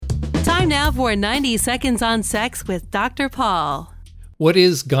Time now for 90 Seconds on Sex with Dr. Paul. What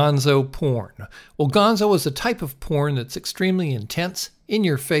is Gonzo porn? Well, Gonzo is a type of porn that's extremely intense, in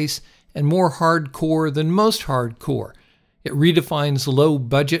your face, and more hardcore than most hardcore. It redefines low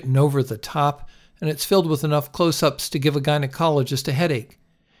budget and over the top, and it's filled with enough close-ups to give a gynecologist a headache.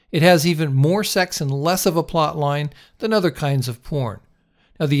 It has even more sex and less of a plot line than other kinds of porn.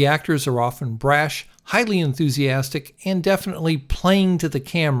 Now, the actors are often brash, highly enthusiastic, and definitely playing to the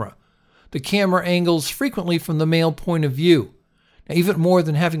camera. The camera angles frequently from the male point of view. Now, even more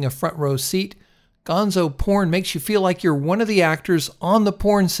than having a front row seat, Gonzo porn makes you feel like you're one of the actors on the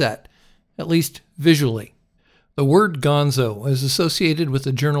porn set, at least visually. The word Gonzo is associated with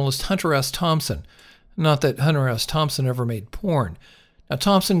the journalist Hunter S. Thompson. Not that Hunter S. Thompson ever made porn. Now,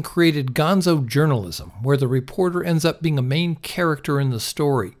 Thompson created Gonzo journalism, where the reporter ends up being a main character in the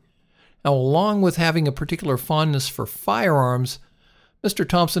story. Now, along with having a particular fondness for firearms, Mr.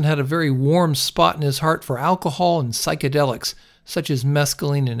 Thompson had a very warm spot in his heart for alcohol and psychedelics, such as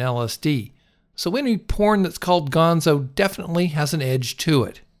mescaline and LSD. So any porn that's called Gonzo definitely has an edge to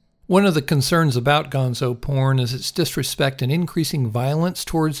it. One of the concerns about Gonzo porn is its disrespect and increasing violence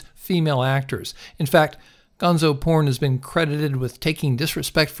towards female actors. In fact, Gonzo porn has been credited with taking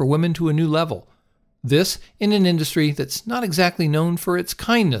disrespect for women to a new level. This in an industry that's not exactly known for its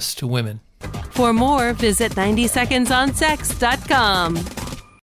kindness to women. For more, visit 90secondsonsex.com.